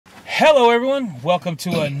Hello everyone, welcome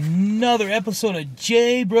to another episode of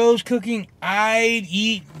J Bros Cooking. I'd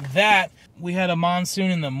eat that. We had a monsoon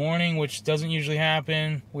in the morning, which doesn't usually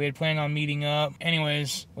happen. We had planned on meeting up.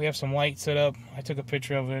 Anyways, we have some light set up. I took a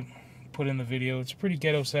picture of it, put in the video. It's a pretty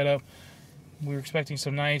ghetto setup. We were expecting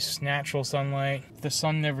some nice natural sunlight. The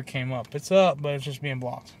sun never came up. It's up, but it's just being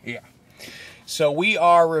blocked. Yeah. So we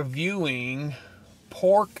are reviewing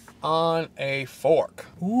pork on a fork.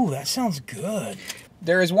 Ooh, that sounds good.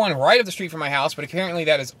 There is one right up the street from my house, but apparently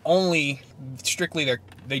that is only strictly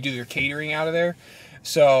they do their catering out of there.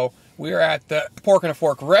 So we're at the Pork on a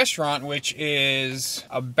Fork restaurant, which is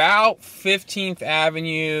about 15th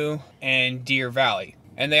Avenue and Deer Valley.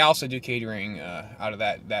 And they also do catering out of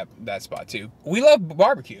that spot too. We love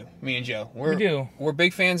barbecue, me and Joe. We do. We're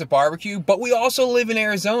big fans of barbecue, but we also live in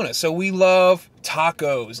Arizona, so we love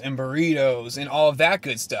tacos and burritos and all of that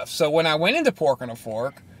good stuff. So when I went into Pork on a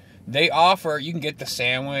Fork, they offer, you can get the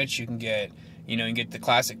sandwich, you can get the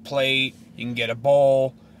classic plate, you can get a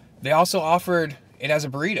bowl. They also offered it as a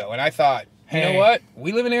burrito, and I thought, you know what?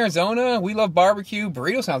 We live in Arizona, we love barbecue,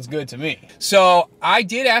 burrito sounds good to me. So I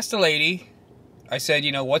did ask the lady, I said,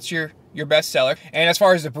 what's your best seller? And as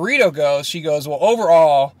far as the burrito goes, she goes, well,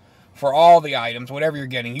 overall, for all the items, whatever you're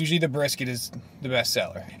getting, usually the brisket is the best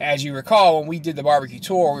seller. As you recall, when we did the barbecue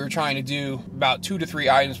tour, we were trying to do about 2 to 3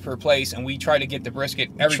 items per place, and we tried to get the brisket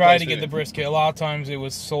every place. Tried to get the brisket. A lot of times it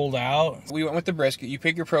was sold out. We went with the brisket. You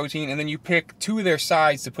pick your protein, and then you pick 2 of their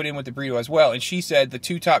sides to put in with the burrito as well. And she said the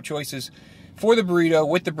 2 top choices for the burrito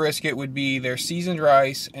with the brisket would be their seasoned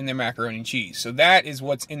rice and their macaroni and cheese. So that is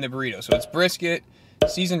what's in the burrito. So it's brisket,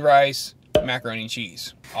 seasoned rice, macaroni and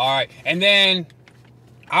cheese. All right, and then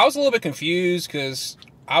I was a little bit confused because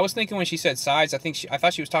I was thinking when she said sides, I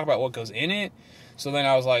thought she was talking about what goes in it. So then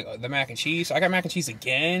I was like, the mac and cheese. So I got mac and cheese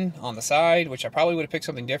again on the side, which I probably would have picked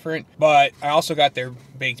something different. But I also got their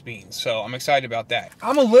baked beans, so I'm excited about that.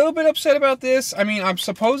 I'm a little bit upset about this. I mean, I'm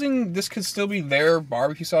supposing this could still be their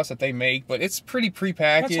barbecue sauce that they make, but it's pretty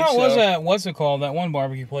prepackaged. That's how it was at, what's it called, that one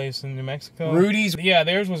barbecue place in New Mexico? Rudy's. Yeah,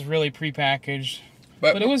 theirs was really prepackaged.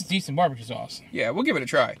 But it was decent barbecue sauce. Yeah, we'll give it a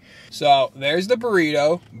try. So, there's the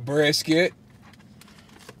burrito, brisket.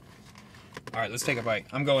 All right, let's take a bite.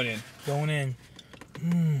 I'm going in. Going in.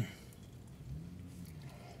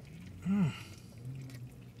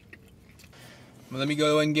 Well, let me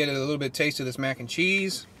go and get a little bit of taste of this mac and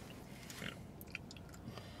cheese.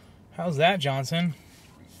 How's that, Johnson?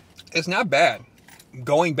 It's not bad.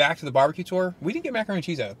 Going back to the barbecue tour, we didn't get macaroni and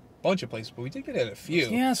cheese at a bunch of places, but we did get it at a few.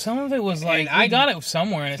 Yeah, some of it was like, I got it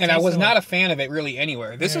somewhere. And I was not a fan of it really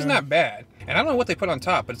anywhere. This is not bad. And I don't know what they put on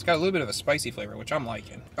top, but it's got a little bit of a spicy flavor, which I'm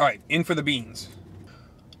liking. All right, in for the beans.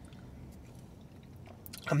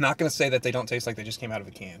 I'm not going to say that they don't taste like they just came out of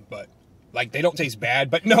a can, but like they don't taste bad.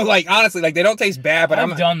 But no, like honestly, like they don't taste bad, but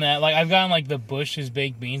I've done that. Like I've gotten like the Bush's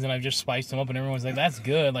baked beans and I've just spiced them up and everyone's like, that's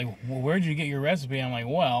good. Like, where'd you get your recipe? I'm like,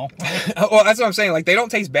 well. Well, that's what I'm saying. Like they don't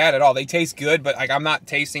taste bad at all. They taste good, but like I'm not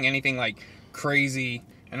tasting anything like crazy.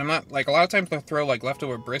 And I'm not, like, a lot of times they'll throw like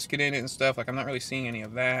leftover brisket in it and stuff. Like I'm not really seeing any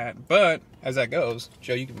of that. But as that goes,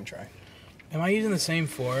 Joe, you can try. Am I using the same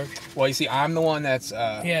fork? Well, you see, I'm the one that's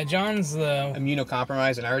yeah, John's the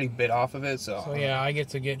immunocompromised, and I already bit off of it, so yeah, I get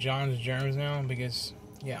to get John's germs now because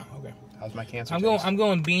okay. How's my cancer? I'm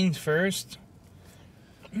going beans first.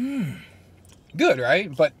 Good,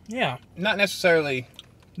 right? But yeah, not necessarily.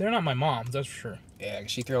 They're not my mom's, that's for sure. Yeah,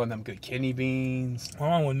 she throwing them good kidney beans. My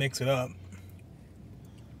mom would mix it up.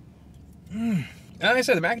 And like I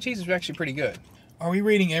said, the mac and cheese is actually pretty good. Are we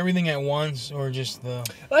rating everything at once or just the...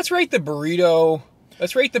 Let's rate the burrito.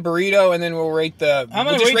 Let's rate the burrito and then we'll rate the...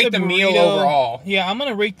 We'll just rate the meal overall. Yeah, I'm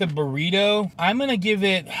going to rate the burrito. I'm going to give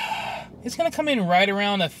it... It's going to come in right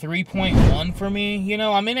around a 3.1 for me.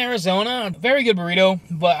 I'm in Arizona. Very good burrito,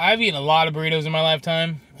 but I've eaten a lot of burritos in my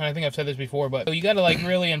lifetime. And I think I've said this before, but you got to like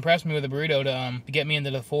really impress me with a burrito to get me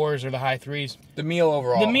into the 4s or the high 3s. The meal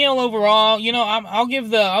overall. The meal overall, I'm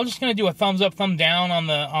just going to do a thumbs up, thumb down on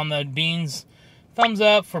the beans. Thumbs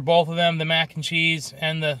up for both of them, the mac and cheese,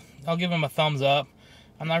 and I'll give them a thumbs up.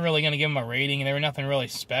 I'm not really going to give them a rating, and they were nothing really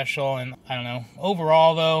special, and I don't know.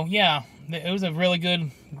 Overall, though, yeah, it was a really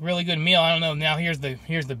good meal. I don't know. Now, here's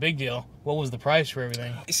the big deal. What was the price for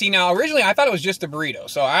everything? See, now, originally, I thought it was just a burrito,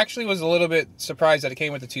 so I actually was a little bit surprised that it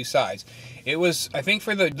came with the 2 sides. It was, I think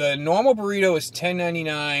for the normal burrito is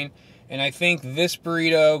 $10.99, and I think this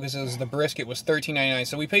burrito, because it was the brisket, was $13.99.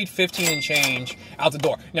 So we paid $15 and change out the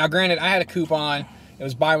door. Now, granted, I had a coupon. It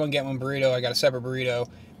was buy one, get one burrito. I got a separate burrito.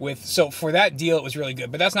 So for that deal, it was really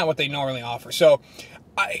good. But that's not what they normally offer. So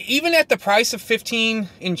even at the price of 15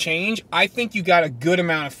 and change, I think you got a good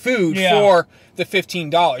amount of food for the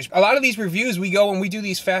 $15. A lot of these reviews, we go and we do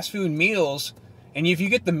these fast food meals, and if you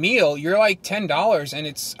get the meal, you're like $10, and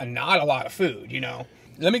it's not a lot of food, you know.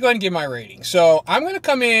 Let me go ahead and give my rating. So I'm going to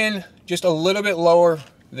come in just a little bit lower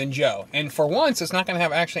than Joe. And for once, it's not going to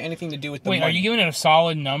have actually anything to do with the money. Wait, are you giving it a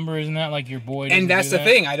solid number? Isn't that like your boy? And that's the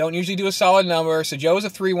thing. I don't usually do a solid number. So Joe's a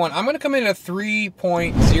 3.1. I'm going to come in at a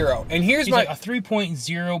 3.0. And here's my... like a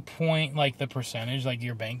 3.0 point, like the percentage like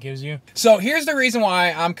your bank gives you. So here's the reason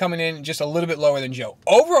why I'm coming in just a little bit lower than Joe.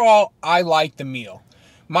 Overall, I like the meal.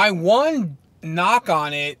 My one knock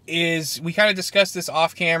on it is, we kind of discussed this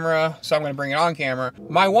off camera, so I'm going to bring it on camera.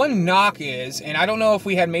 My one knock is, and I don't know if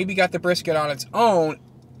we had maybe got the brisket on its own,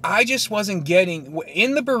 I just wasn't getting,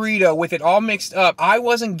 in the burrito with it all mixed up, I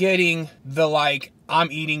wasn't getting the like,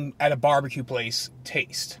 I'm eating at a barbecue place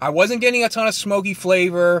taste. I wasn't getting a ton of smoky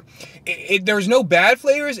flavor. There's no bad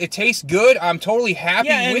flavors. It tastes good. I'm totally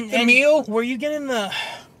happy with the meal. Were you getting the...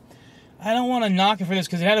 I don't want to knock it for this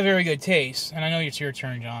because it had a very good taste. And I know it's your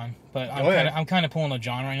turn, John. But I'm kind of pulling a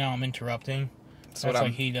John right now. I'm interrupting. That's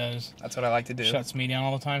like he does. That's what I like to do. Shuts me down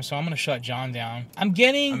all the time. So I'm going to shut John down. I'm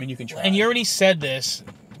getting... I mean, you can try. And you already said this.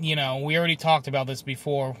 You know, we already talked about this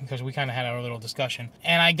before because we kind of had our little discussion.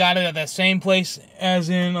 And I got it at that same place as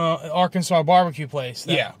in Arkansas barbecue place.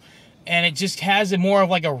 Yeah. And it just has it more of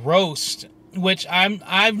like a roast, which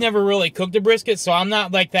I've never really cooked a brisket, so I'm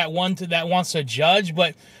not like that one that wants to judge.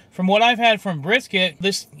 But from what I've had from brisket,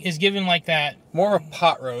 this is given like that more of a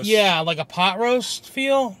pot roast. Yeah, like a pot roast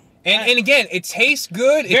feel. And again, it tastes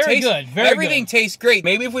good. Very good. Everything tastes great.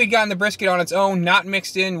 Maybe if we had gotten the brisket on its own, not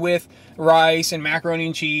mixed in with rice and macaroni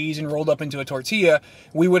and cheese and rolled up into a tortilla,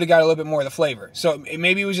 we would have got a little bit more of the flavor. So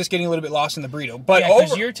maybe it was just getting a little bit lost in the burrito. But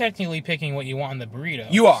because you're technically picking what you want in the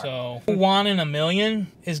burrito. You are. So one in a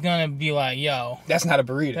million is going to be like, yo. That's not a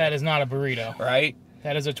burrito. That is not a burrito. Right?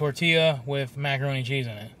 That is a tortilla with macaroni and cheese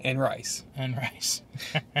in it. And rice. And rice.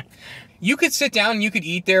 You could sit down and you could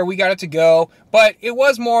eat there. We got it to go. But it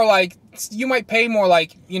was more like, you might pay more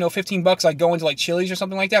like, you know, $15 like going to like Chili's or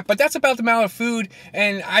something like that. But that's about the amount of food.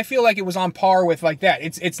 And I feel like it was on par with like that.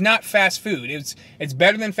 It's not fast food. It's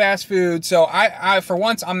better than fast food. So I for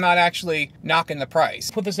once, I'm not actually knocking the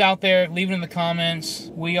price. Put this out there. Leave it in the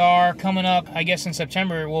comments. We are coming up, I guess in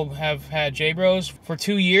September, we'll have had J-Bros for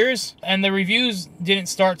 2 years. And the reviews didn't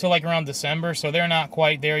start till like around December. So they're not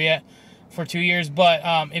quite there yet for 2 years. But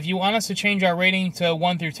if you want us to change our rating to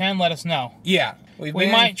 1 through 10, let us know. Yeah. We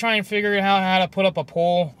might try and figure out how to put up a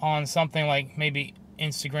poll on something like maybe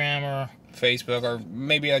Instagram or Facebook or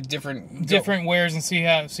maybe a different wares and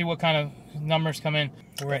see what kind of numbers come in.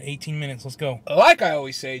 We're at 18 minutes. Let's go. Like I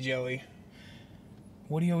always say, Joey.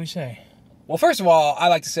 What do you always say? Well, first of all, I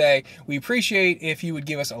like to say we appreciate if you would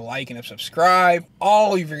give us a like and a subscribe.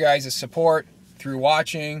 All of your guys' support through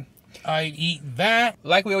watching. I eat that.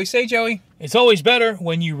 Like we always say, Joey. It's always better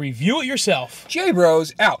when you review it yourself.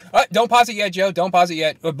 J-Bros out. Don't pause it yet, Joe. Don't pause it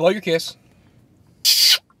yet. Blow your kiss.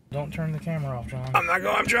 Don't turn the camera off, John.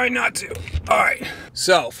 I'm trying not to. All right.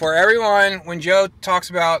 So, for everyone, when Joe talks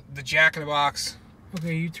about the Jack in the Box.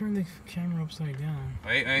 Okay, you turn the camera upside down.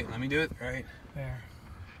 Wait. Let me do it. Right there.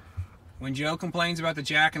 When Joe complains about the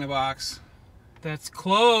Jack in the Box. That's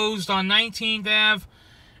closed on 19th Ave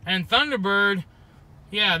and Thunderbird.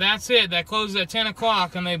 Yeah, that's it. That closes at 10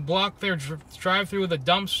 o'clock, and they block their drive-through with a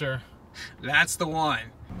dumpster. That's the one.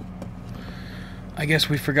 I guess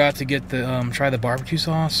we forgot to get the try the barbecue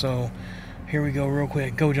sauce, so here we go real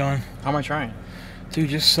quick. Go, John. How am I trying? Dude,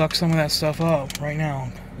 just suck some of that stuff up right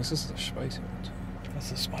now. This is the spicy one.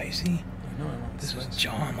 That's the spicy? I know I want this.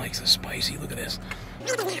 John likes the spicy. Look at this.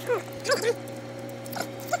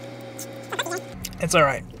 It's all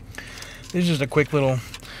right. This is just a quick little...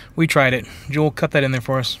 We tried it. Joel, cut that in there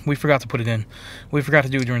for us. We forgot to put it in. We forgot to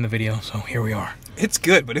do it during the video, so here we are. It's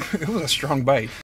good, but it was a strong bite.